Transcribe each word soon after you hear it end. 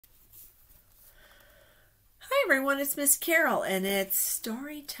everyone, it's Miss Carol, and it's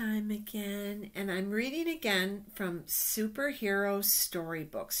story time again, and I'm reading again from Superhero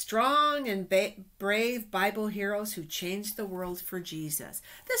Storybook, Strong and Brave Bible Heroes Who Changed the World for Jesus.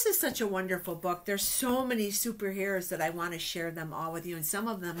 This is such a wonderful book. There's so many superheroes that I want to share them all with you, and some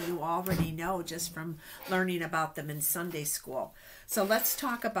of them you already know just from learning about them in Sunday school. So let's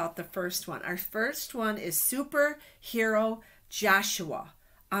talk about the first one. Our first one is Superhero Joshua,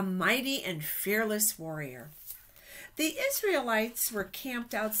 a mighty and fearless warrior. The Israelites were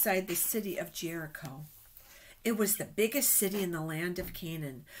camped outside the city of Jericho. It was the biggest city in the land of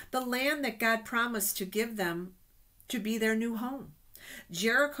Canaan, the land that God promised to give them to be their new home.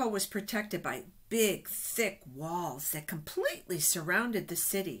 Jericho was protected by big, thick walls that completely surrounded the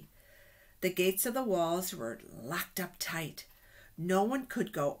city. The gates of the walls were locked up tight. No one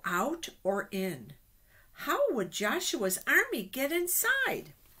could go out or in. How would Joshua's army get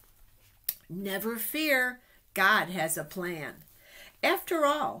inside? Never fear, God has a plan. After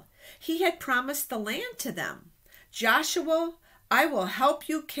all, he had promised the land to them. Joshua, I will help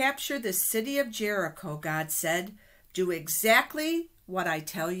you capture the city of Jericho, God said. Do exactly what I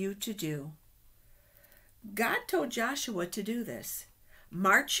tell you to do. God told Joshua to do this.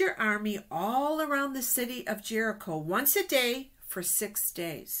 March your army all around the city of Jericho once a day for 6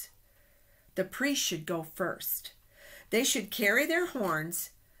 days. The priests should go first. They should carry their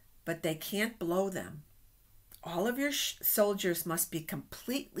horns, but they can't blow them. All of your soldiers must be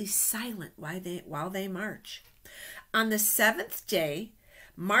completely silent while they march. On the 7th day,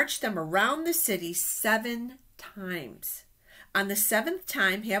 march them around the city 7 times. On the 7th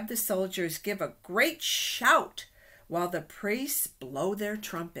time, have the soldiers give a great shout while the priests blow their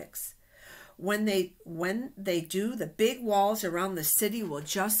trumpets. When they do, the big walls around the city will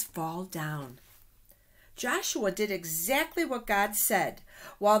just fall down. Joshua did exactly what God said.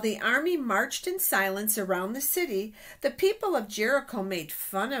 While the army marched in silence around the city, the people of Jericho made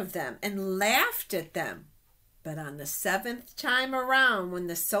fun of them and laughed at them. But on the 7th time around, when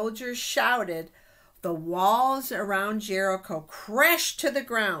the soldiers shouted, the walls around Jericho crashed to the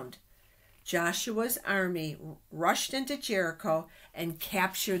ground. Joshua's army rushed into Jericho and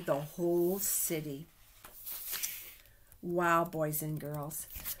captured the whole city. Wow, boys and girls.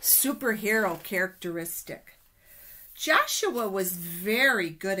 Superhero characteristic. Joshua was very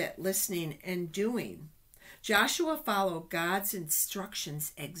good at listening and doing. Joshua followed God's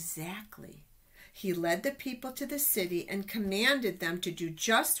instructions exactly. He led the people to the city and commanded them to do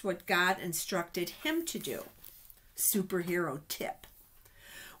just what God instructed him to do. Superhero tip.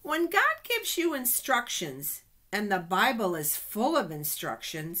 When God gives you instructions, and the Bible is full of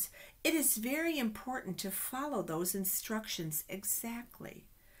instructions, it is very important to follow those instructions exactly.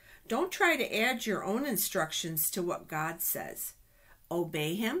 Don't try to add your own instructions to what God says.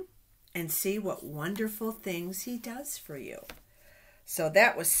 Obey him and see what wonderful things he does for you. So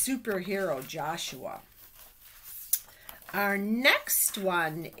that was Superhero Joshua. Our next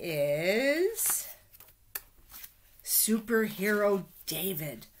one is Superhero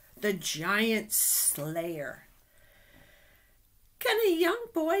David, the giant slayer. Can a young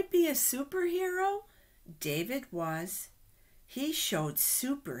boy be a superhero? David was. He showed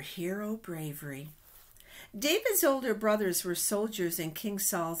superhero bravery. David's older brothers were soldiers in King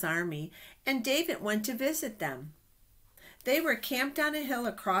Saul's army, and David went to visit them. They were camped on a hill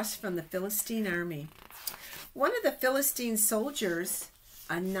across from the Philistine army. One of the Philistine soldiers,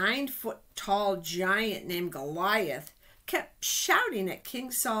 a 9-foot-tall giant named Goliath, kept shouting at King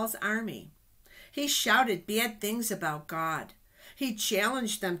Saul's army. He shouted bad things about God. He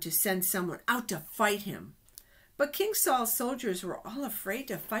challenged them to send someone out to fight him. But King Saul's soldiers were all afraid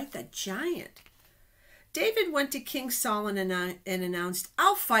to fight the giant. David went to King Saul and announced,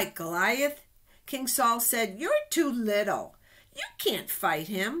 I'll fight Goliath. King Saul said, You're too little. You can't fight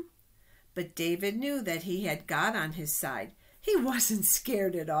him. But David knew that he had God on his side. He wasn't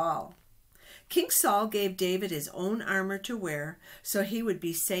scared at all. King Saul gave David his own armor to wear so he would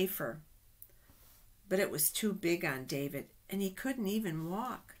be safer. But it was too big on David, and he couldn't even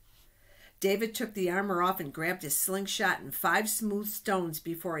walk. David took the armor off and grabbed his slingshot and 5 smooth stones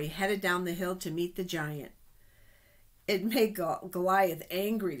before he headed down the hill to meet the giant. It made Goliath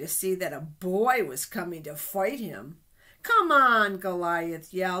angry to see that a boy was coming to fight him. Come on,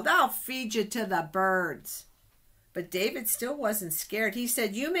 Goliath yelled. I'll feed you to the birds. But David still wasn't scared. He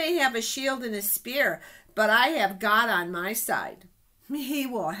said, You may have a shield and a spear, but I have God on my side. He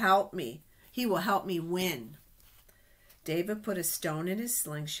will help me. He will help me win. David put a stone in his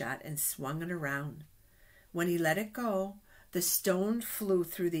slingshot and swung it around. When he let it go, the stone flew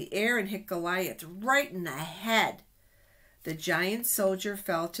through the air and hit Goliath right in the head. The giant soldier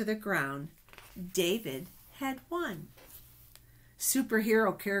fell to the ground. David had won.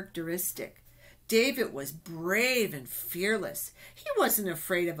 Superhero characteristic. David was brave and fearless. He wasn't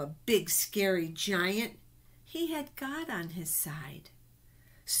afraid of a big, scary giant. He had God on his side.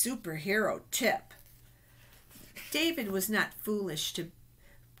 Superhero tip. David was not foolish to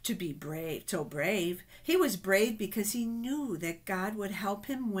be brave, so brave. He was brave because he knew that God would help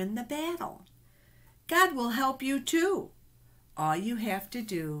him win the battle. God will help you too. All you have to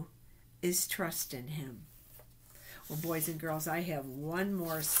do is trust in him. Well, boys and girls, I have one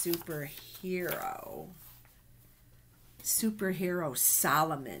more superhero. Superhero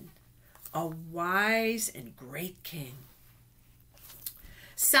Solomon, a wise and great king.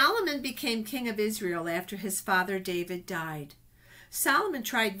 Solomon became king of Israel after his father David died. Solomon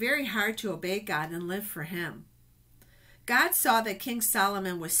tried very hard to obey God and live for him. God saw that King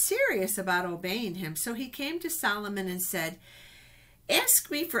Solomon was serious about obeying him, so he came to Solomon and said, "Ask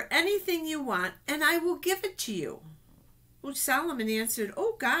me for anything you want, and I will give it to you." Well, Solomon answered,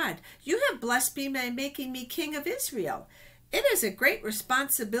 "Oh God, you have blessed me by making me king of Israel. It is a great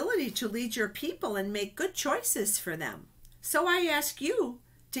responsibility to lead your people and make good choices for them. So I ask you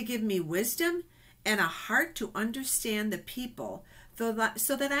to give me wisdom and a heart to understand the people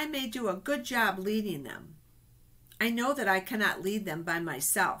so that I may do a good job leading them. I know that I cannot lead them by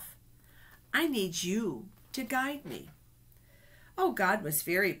myself. I need you to guide me." Oh, God was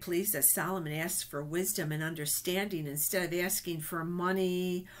very pleased that Solomon asked for wisdom and understanding instead of asking for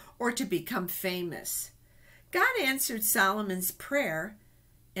money or to become famous. God answered Solomon's prayer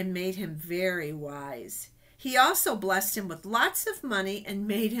and made him very wise. He also blessed him with lots of money and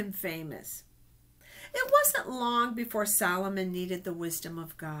made him famous. It wasn't long before Solomon needed the wisdom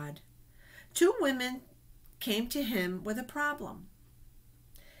of God. Two women came to him with a problem.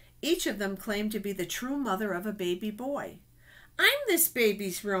 Each of them claimed to be the true mother of a baby boy. "I'm this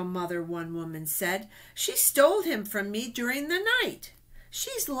baby's real mother," one woman said. "She stole him from me during the night."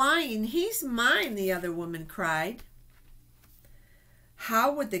 "She's lying. He's mine," the other woman cried.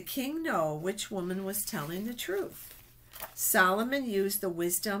 How would the king know which woman was telling the truth? Solomon used the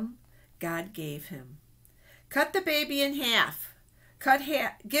wisdom God gave him. "Cut the baby in half.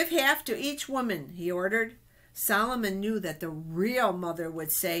 Give half to each woman," he ordered. Solomon knew that the real mother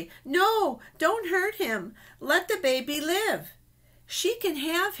would say, "No, don't hurt him. Let the baby live. She can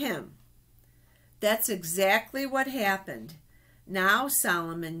have him." That's exactly what happened. Now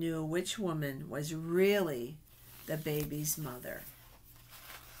Solomon knew which woman was really the baby's mother.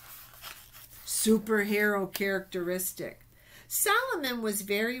 Superhero characteristic. Solomon was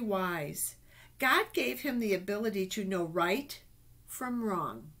very wise. God gave him the ability to know right from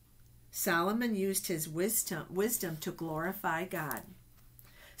wrong. Solomon used his wisdom to glorify God.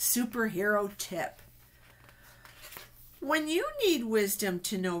 Superhero tip. When you need wisdom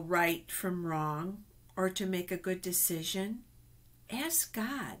to know right from wrong or to make a good decision, ask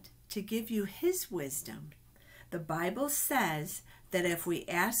God to give you his wisdom. The Bible says that if we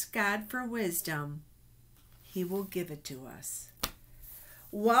ask God for wisdom, he will give it to us.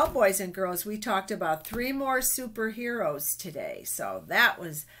 Well, boys and girls, we talked about 3 more superheroes today. So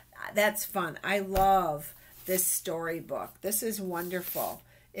that's fun. I love this storybook. This is wonderful.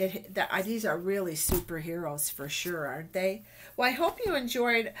 These are really superheroes for sure, aren't they? Well, I hope you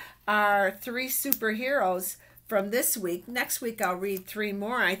enjoyed our 3 superheroes from this week. Next week I'll read 3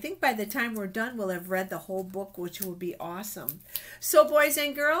 more. I think by the time we're done, we'll have read the whole book, which will be awesome. So, boys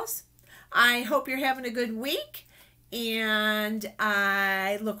and girls, I hope you're having a good week, and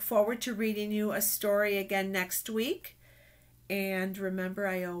I look forward to reading you a story again next week. And remember,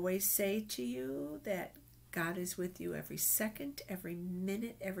 I always say to you that God is with you every second, every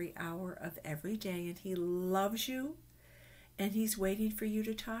minute, every hour of every day, and he loves you, and he's waiting for you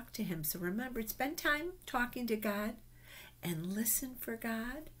to talk to him. So remember, spend time talking to God and listen for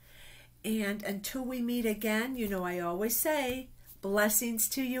God. And until we meet again, you know I always say, blessings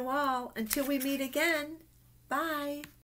to you all. Until we meet again, bye.